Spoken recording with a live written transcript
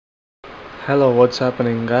Hello, what's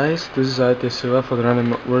happening, guys? This is Siva for the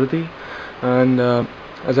Random Worthy, and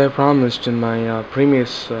as I promised in my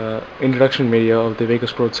previous introduction video of the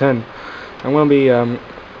Vegas Pro 10, I'm going to be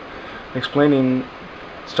explaining,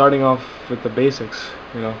 starting off with the basics.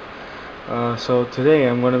 So today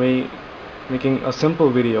I'm going to be making a simple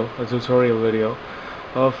video, a tutorial video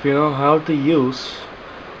of how to use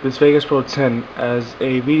this Vegas Pro 10 as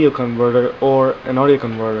a video converter or an audio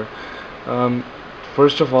converter.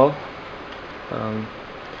 First of all,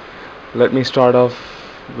 let me start off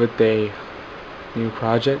with a new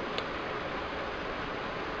project.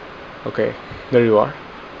 Okay, there you are.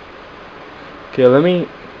 Okay, let me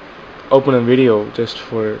open a video just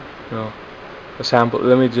for a sample.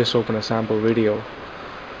 Let me just open a sample video,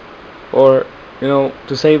 or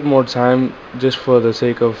to save more time, just for the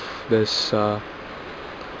sake of this to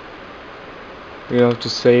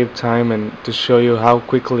save time and to show you how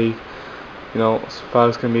quickly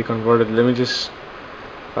files can be converted. Let me just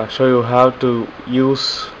show you how to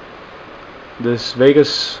use this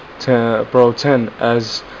Vegas Pro 10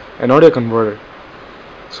 as an audio converter.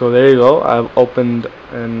 So there you go, I've opened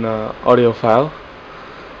an audio file.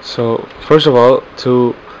 So first of all,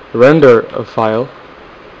 to render a file,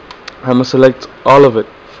 I must select all of it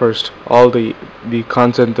first, all the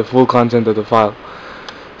content, the full content of the file.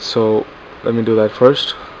 So let me do that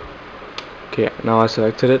first. Okay, now I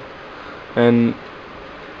selected it, and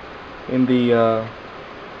in the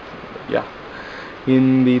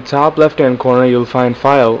in the top left hand corner you'll find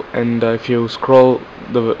file, and if you scroll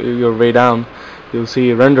your way down, you'll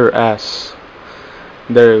see render as.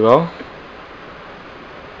 There you go,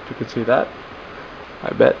 you can see that,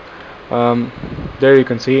 I bet. There you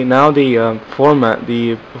can see now the format of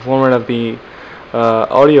the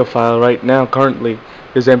audio file right now currently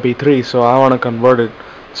is MP3, so I want to convert it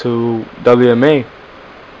to WMA,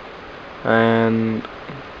 and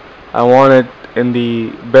I want it in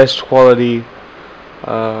the best quality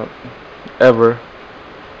ever.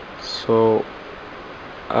 So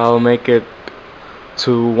I'll make it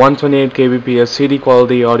to 128 kbps CD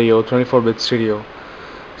quality audio, 24-bit stereo.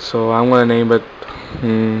 So I'm gonna name it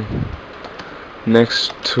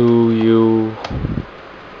Next to You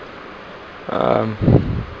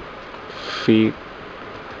Feet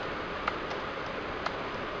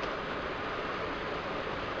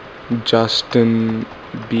Justin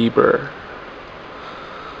Bieber,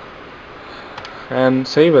 and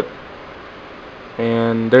save it.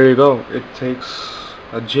 And there you go. It takes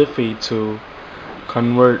a jiffy to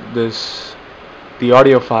convert the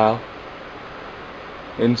audio file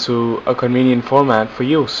into a convenient format for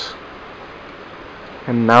use.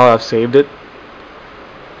 And now I've saved it,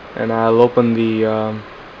 and I'll open the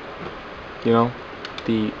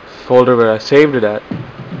the folder where I saved it at,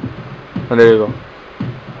 and there you go.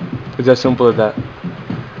 It's as simple as that.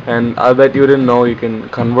 And I bet you didn't know you can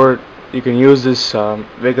use this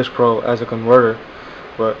Vegas Pro as a converter,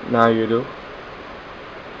 but now you do.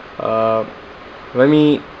 Let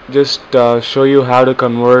me just show you how to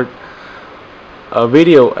convert a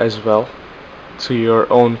video as well to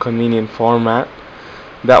your own convenient format.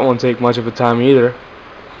 That won't take much of a time either.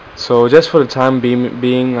 So just for the time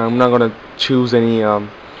being, I'm not gonna choose any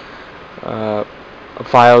a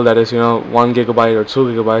file that is 1 gigabyte or 2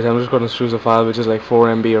 gigabytes. I'm just going to choose a file which is like 4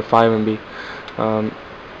 MB or 5 MB.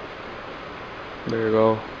 There you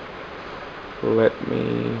go. Let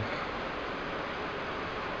me.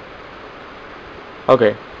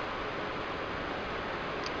 Okay.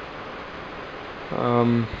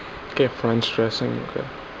 Okay, French dressing.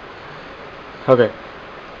 Okay.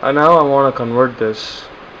 Now I want to convert this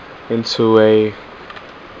into a.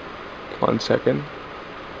 1 second.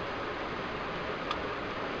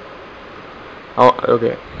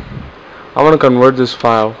 Okay, I want to convert this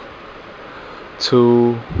file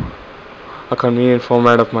to a convenient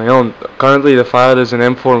format of my own. Currently the file is an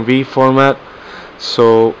M4V format,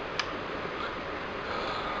 so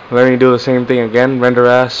let me do the same thing again, render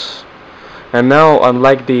as. And now,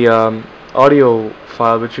 unlike the audio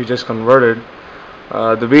file which we just converted,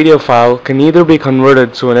 the video file can either be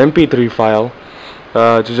converted to an MP3 file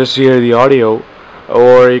to just hear the audio,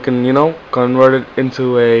 or you can convert it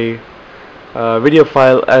into a video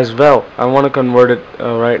file as well. I want to convert it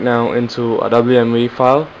right now into a WMV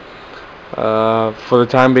file. For the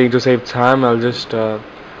time being, to save time, I'll just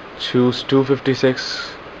choose 256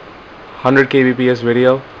 100 kbps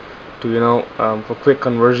video to for quick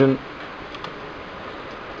conversion.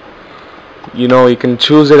 You can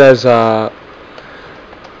choose it as an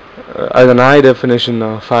high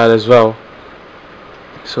definition file as well.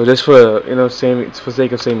 So just for for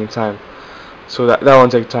sake of saving time. So that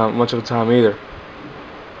won't take much of time either.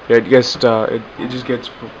 It just gets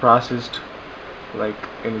processed like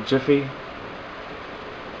in a jiffy,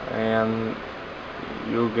 and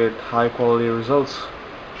you get high quality results.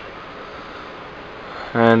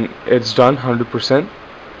 And it's done 100%,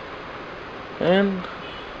 and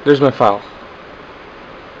there's my file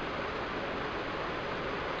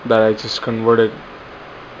that I just converted.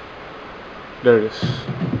 There it is.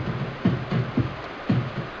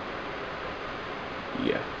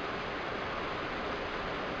 Yeah.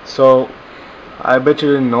 So I bet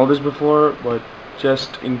you didn't know this before, but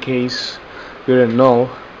just in case you didn't know,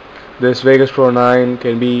 this Vegas Pro 9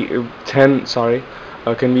 can be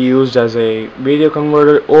can be used as a video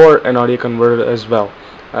converter or an audio converter as well,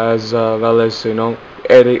 as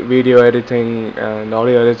video editing and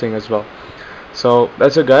audio editing as well. So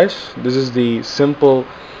that's it, guys. This is the simple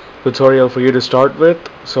tutorial for you to start with.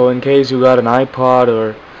 So in case you got an iPod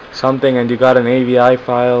or something and you got an AVI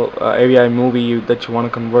file, AVI movie that you want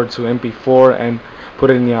to convert to MP4 and put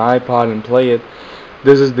it in your iPod and play it,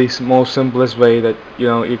 this is the most simplest way that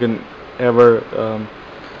you can ever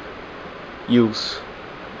use,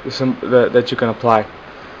 that you can apply.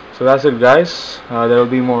 So that's it, guys. There will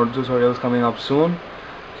be more tutorials coming up soon.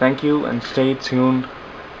 Thank you, and stay tuned.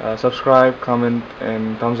 Subscribe, comment,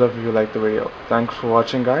 and thumbs up if you like the video. Thanks for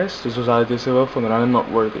watching, guys. This was Aditya Silva from the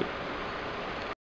Noteworthy.